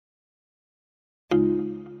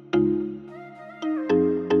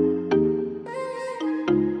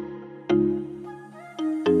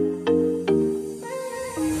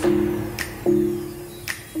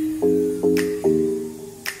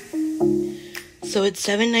So it's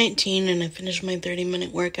 7:19 and I finished my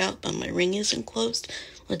 30-minute workout, but my ring isn't closed.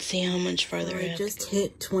 Let's see how much farther I have to go. I just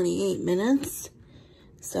hit 28 minutes.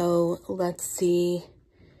 So let's see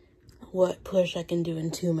what push I can do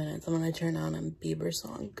in 2 minutes. I'm going to turn on a Bieber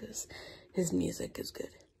song because his music is good.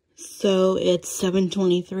 So it's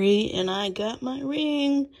 7:23 and I got my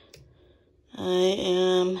ring. I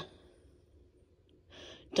am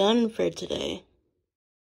done for today.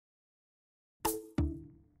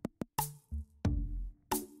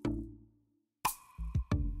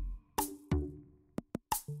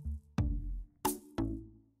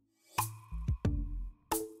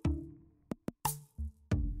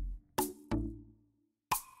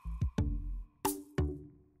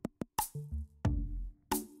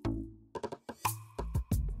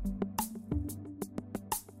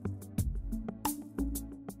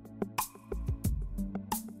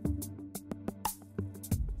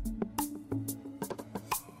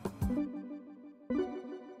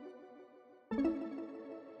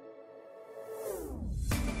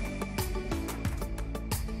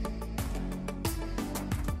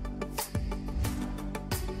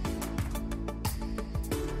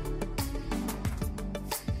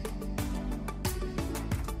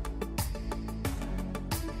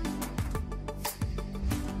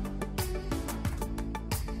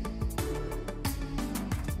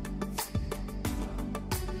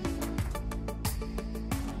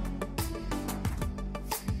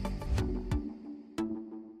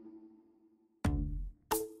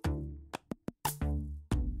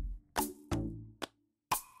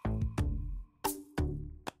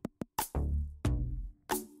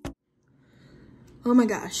 Oh my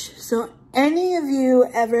gosh. So any of you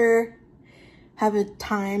ever have a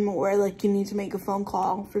time where like you need to make a phone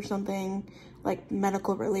call for something like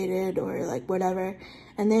medical related or like whatever,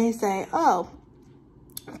 and they say, oh,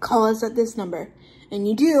 call us at this number, and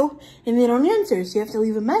you do, and they don't answer, so you have to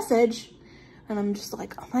leave a message, and I'm just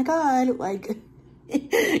like, oh my God, like,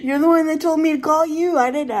 you're the one that told me to call you.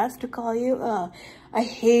 I didn't ask to call you. I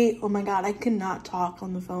hate, oh my God, I cannot talk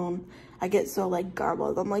on the phone. I get so like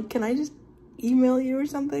garbled. I'm like, can I just email you or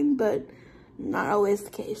something? But not always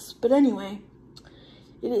the case. But anyway,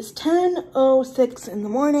 it is 10:06 in the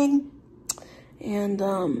morning,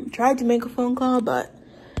 and tried to make a phone call, but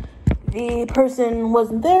the person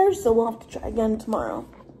wasn't there, so we'll have to try again tomorrow,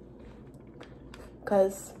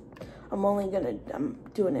 because I'm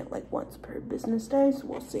doing it like once per business day, so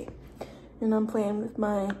we'll see. And I'm playing with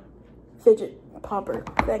my fidget popper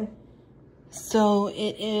thing. So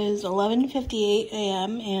it is 11:58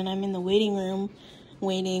 a.m. and I'm in the waiting room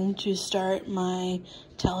waiting to start my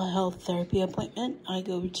telehealth therapy appointment. I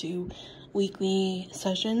go to weekly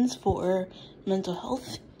sessions for mental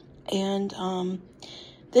health, and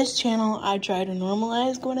this channel I try to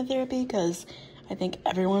normalize going to therapy because I think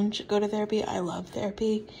everyone should go to therapy. I love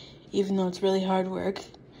therapy, even though it's really hard work.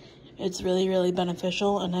 It's really, really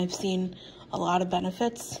beneficial, and I've seen a lot of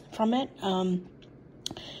benefits from it.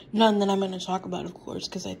 None that I'm going to talk about, of course,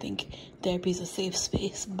 because I think therapy is a safe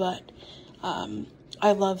space, but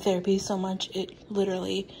I love therapy so much. It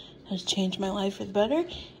literally has changed my life for the better,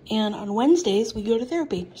 and on Wednesdays, we go to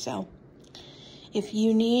therapy. So if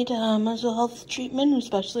you need mental health treatment,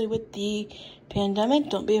 especially with the pandemic,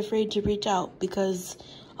 don't be afraid to reach out, because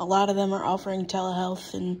a lot of them are offering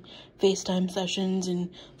telehealth and FaceTime sessions and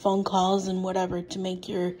phone calls and whatever to make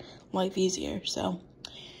your life easier. So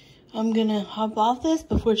I'm gonna hop off this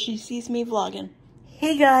before she sees me vlogging.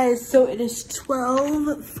 Hey guys, so it is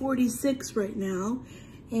 12:46 right now,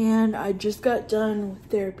 and I just got done with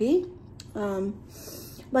therapy.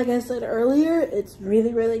 Like I said earlier, it's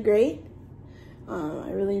really, really great. I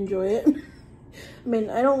really enjoy it. I mean,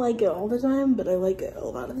 I don't like it all the time, but I like it a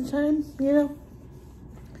lot of the time, you know?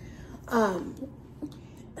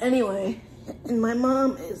 Anyway, and my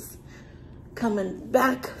mom is coming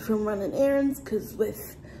back from running errands, because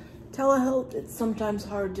with telehealth, it's sometimes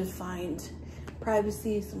hard to find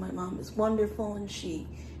privacy, so my mom is wonderful, and she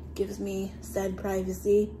gives me said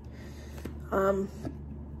privacy.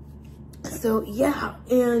 So yeah,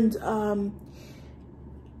 and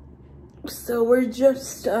so we're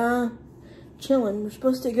just chilling. We're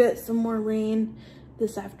supposed to get some more rain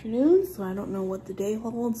this afternoon, so I don't know what the day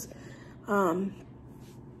holds.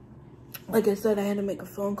 Like I said, I had to make a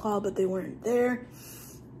phone call, but they weren't there,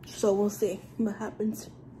 so we'll see what happens.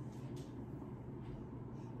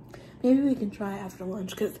 Maybe we can try after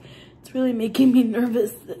lunch, because it's really making me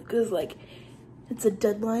nervous, because like it's a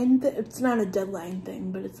deadline. It's not a deadline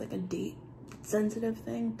thing, but it's like a date sensitive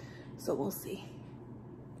thing, so we'll see.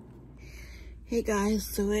 Hey guys,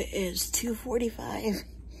 so it is 2:45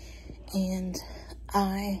 and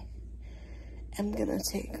I I'm gonna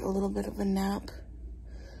take a little bit of a nap,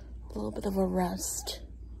 a little bit of a rest,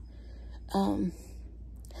 because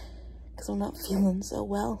I'm not feeling so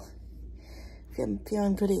well. I'm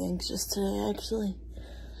feeling pretty anxious today, actually.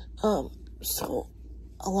 So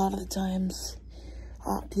a lot of the times,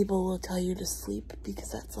 people will tell you to sleep because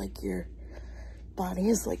that's like your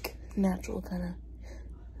body's like natural kind of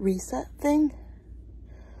reset thing.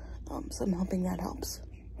 So I'm hoping that helps.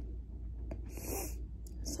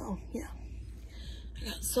 So yeah, I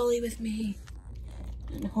got Sully with me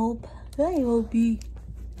and Hope. Hey, Hopey.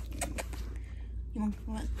 You want to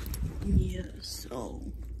come on? Yeah, so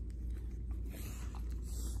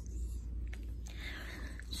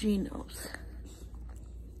she knows.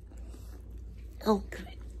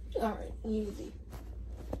 Okay. Alright, easy.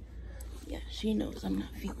 Yeah, she knows I'm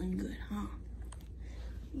not feeling good, huh?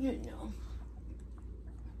 You know.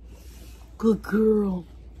 Good girl.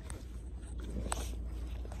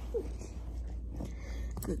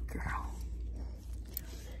 Good girl.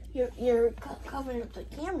 You're covering up the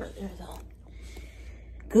camera there, though.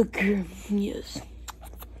 Good girl. Yes.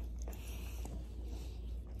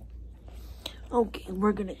 Okay,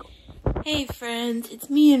 we're gonna go. Hey, friends. It's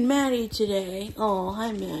me and Maddie today. Oh,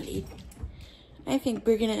 hi, Maddie. I think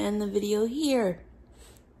we're gonna end the video here.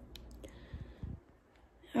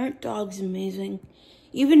 Aren't dogs amazing?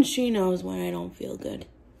 Even she knows when I don't feel good.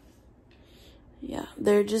 Yeah,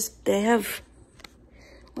 they have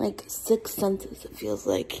like 6 senses, it feels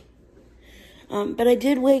like. But I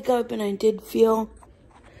did wake up and I did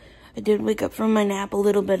wake up from my nap a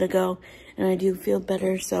little bit ago and I do feel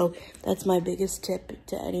better. So that's my biggest tip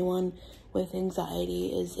to anyone with anxiety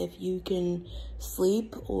is if you can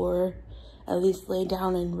sleep or at least lay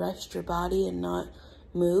down and rest your body and not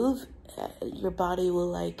move, your body will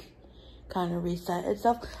like kind of reset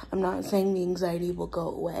itself. I'm not saying the anxiety will go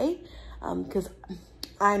away, because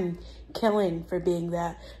I'm killing for being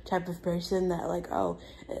that type of person that like, oh,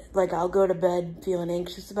 like I'll go to bed feeling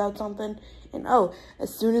anxious about something and oh,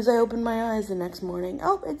 as soon as I open my eyes the next morning,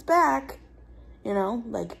 oh, it's back. You know,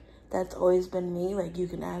 like that's always been me. Like you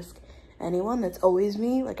can ask anyone, that's always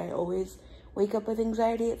me. Like I always wake up with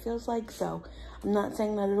anxiety, it feels like. So I'm not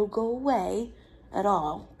saying that it'll go away at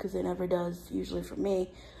all, because it never does usually for me.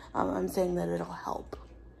 I'm saying that it'll help.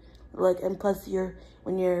 Like, and plus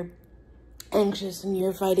when you're anxious and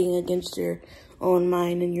you're fighting against your own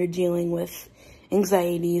mind and you're dealing with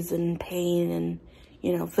anxieties and pain and,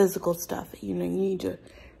 you know, physical stuff, you know, you need to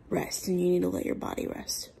rest and you need to let your body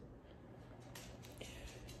rest.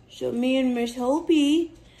 So me and Miss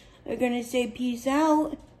Hopi are gonna say peace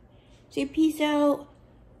out. Say peace out.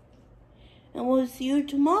 And we'll see you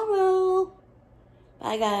tomorrow.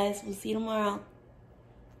 Bye guys, we'll see you tomorrow.